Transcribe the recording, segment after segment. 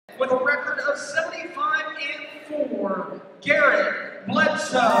a record of 75-4, Garrett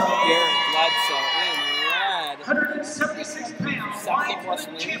Bledsoe. Garrett Bledsoe in red. 176 pounds, vying for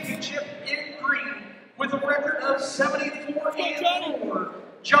the championship in green with a record of 74-4,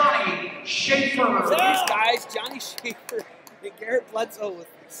 Johnny Shafer. So these guys, Johnny Shafer and Garrett Bledsoe with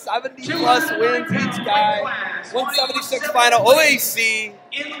 70+ wins each guy. 176 final OAC.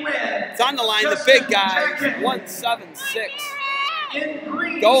 It's on the line, the big guys, 176.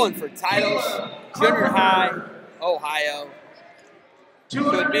 Going for titles, junior high, Ohio.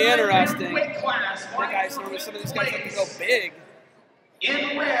 Could be interesting. Big guys, some of these guys like to go big.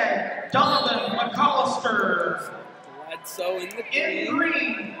 In red, Donovan McAllister. Bledsoe in the In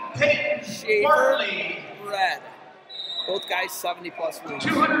green, Peyton Shafer, Bartley. red. Both guys 70+ wins.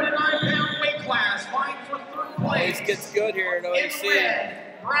 209-pound weight class, vying for third place. Always gets good here at OAC. In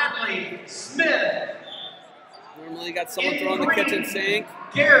red, Bradley Smith. Normally you got someone throwing the kitchen sink.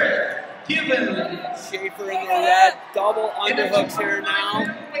 Garrett Gibbon. Shafer in the red. Double underhooks here now.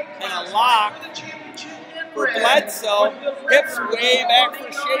 And a lock for Bledsoe. Hips way back for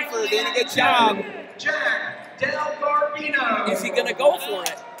Shafer. Doing a good job. Jack Del Garbino. Is he going to go for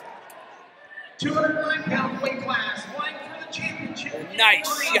it? 209-pound weight class, vying for the championship. Nice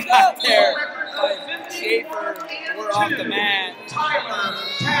shot there by Shafer. We're off the mat. Tyler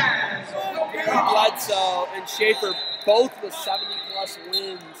Taz. Bledsoe and Shafer both with 70+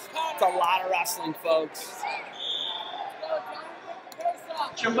 wins. It's a lot of wrestling, folks.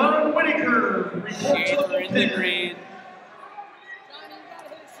 Jamon Whitaker. Shafer in the green.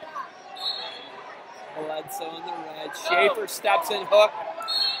 Bledsoe in the red. Shafer steps in hook.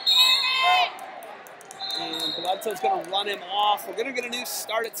 And Bledsoe's going to run him off. We're going to get a new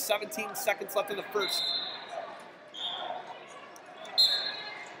start at 17 seconds left in the first.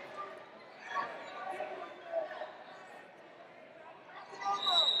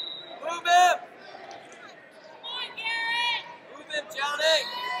 Move him! Move him, Johnny!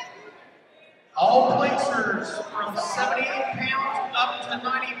 All placers from 78 pounds up to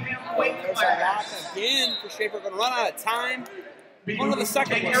 90-pound weight There's a lock class. again for Shafer. Going to run out of time. Beating One of the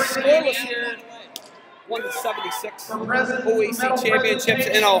second was Garrett scoreless here. 1-76 for president of OAC medal championships in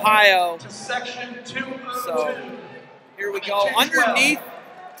presentation Ohio. To section 202. So here we go. Underneath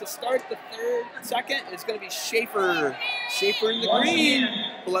to start the second is going to be Shafer. Shafer in the green.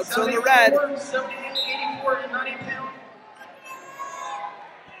 Bledsoe in the red. 78, 84, and 90-pound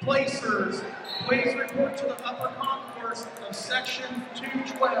placers. Please report to the upper concourse of section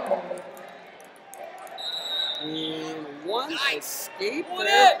 212. And one escape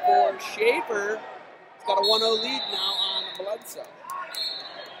there for Shafer. He's got a 1-0 lead now on Bledsoe.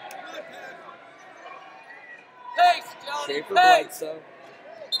 Pace, Johnny, Shafer, pace. Bledsoe.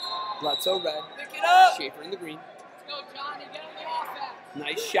 Bledsoe red. Pick it up. Shafer in the green. Let's go, Johnny. Get on the offense.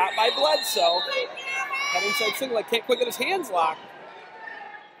 Nice shot by Bledsoe. Head inside single. I can't quite get his hands locked.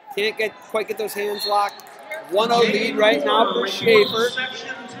 Can't quite get those hands locked. 1-0 lead right now for Shafer.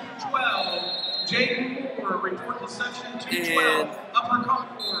 Section 212. Jaden Moore, report to section 212. And upper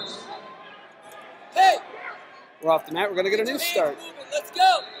concourse. Hey! we're off the mat. We're going to get a new start. Let's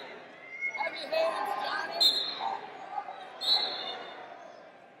go! Have your hands, Johnny.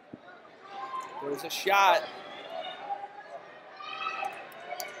 There's a shot.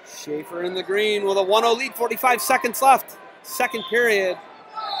 Shafer in the green with a 1-0 lead. 45 seconds left. Second period.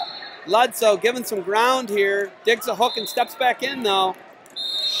 Bledsoe giving some ground here. Digs a hook and steps back in, though.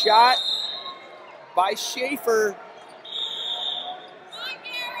 Shot by Shafer.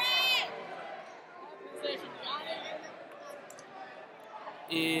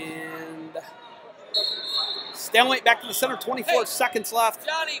 And stalemate back to the center. 24 seconds left.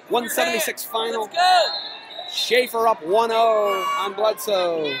 176 final. Let's go! Shafer up 1-0 on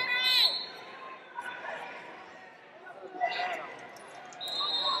Bledsoe.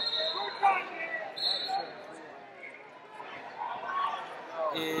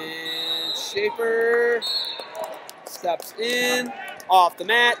 And Shafer steps in, off the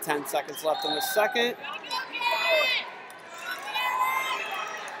mat. 10 seconds left in the second.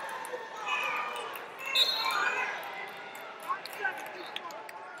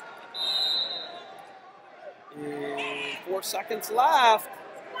 And 4 seconds left.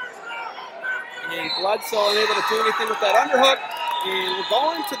 And Bledsoe unable to do anything with that underhook. And we're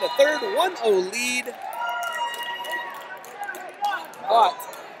going to the third 1-0 lead. But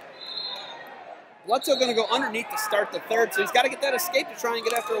Bledsoe going to go underneath to start the third, so he's got to get that escape to try and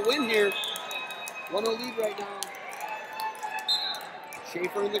get after a win here. 1-0 lead right now.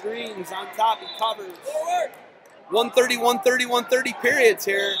 Shafer in the green, he's on top, he covers. 130, 130, 130 periods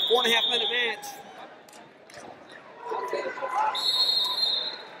here. 4.5 minute match.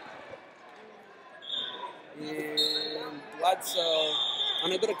 And Bledsoe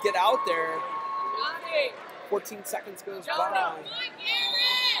unable to get out there. Johnny. 14 seconds goes by. Johnny.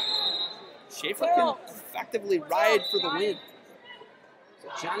 Shafer can effectively ride for the win. So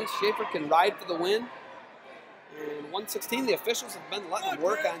Johnny Shafer can ride for the win. And 116, the officials have been letting him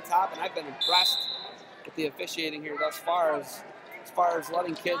work on top, and I've been impressed with the officiating here thus far as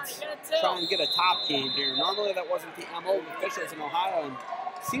letting kids try and get a top game here. Normally that wasn't the MO of officials in Ohio, and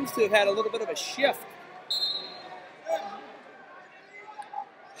seems to have had a little bit of a shift.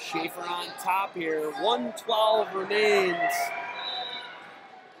 Shafer on top here. 112 remains.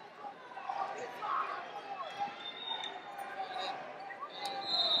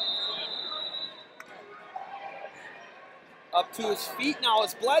 Up to his feet now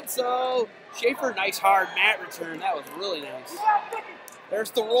is Bledsoe. Shafer, nice hard mat return. That was really nice.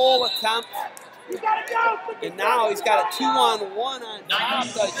 There's the roll attempt. And now he's got a 2-on-1 on top.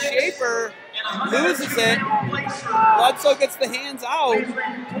 Shafer loses it. Bledsoe gets the hands out.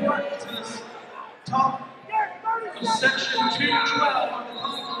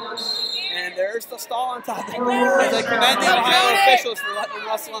 And there's the stall on top. As I commend the Ohio officials for letting him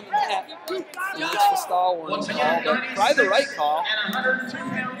wrestle on the mat. And that's the stall warning call, but probably the right call. Oh,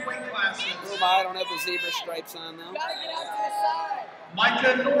 I don't have the zebra stripes on them.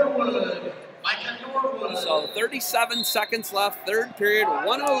 Micah Norwood. So 37 seconds left, third period,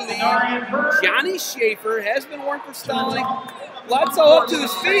 1-0 lead. Johnny Shafer has been warned for stalling. Bledsoe up to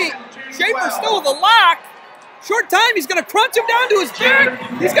his feet. Shafer still with a lock. Short time, he's going to crunch him down to his back.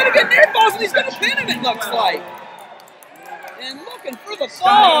 He's going to get near falls, and he's going to pin him, it looks like. And looking for the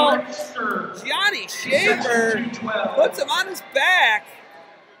fall, Johnny Shafer puts him on his back.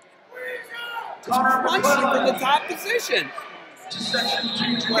 Just crunched him from the top position.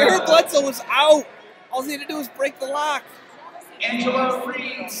 Garrett Bledsoe was out. All he had to do was break the lock.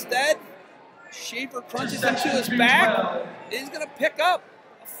 Instead, Shafer crunches him to his back, and he's going to pick up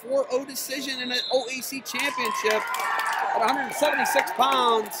a 4-0 decision in an OAC championship at 176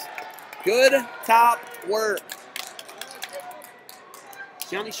 pounds. Good top work.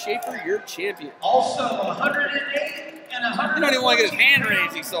 Johnny Shafer, your champion. Also 108 and 100. You don't even want to get his hand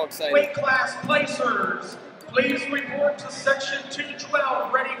raised. He's so excited. Weight class placers, please report to section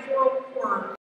 212, ready for award.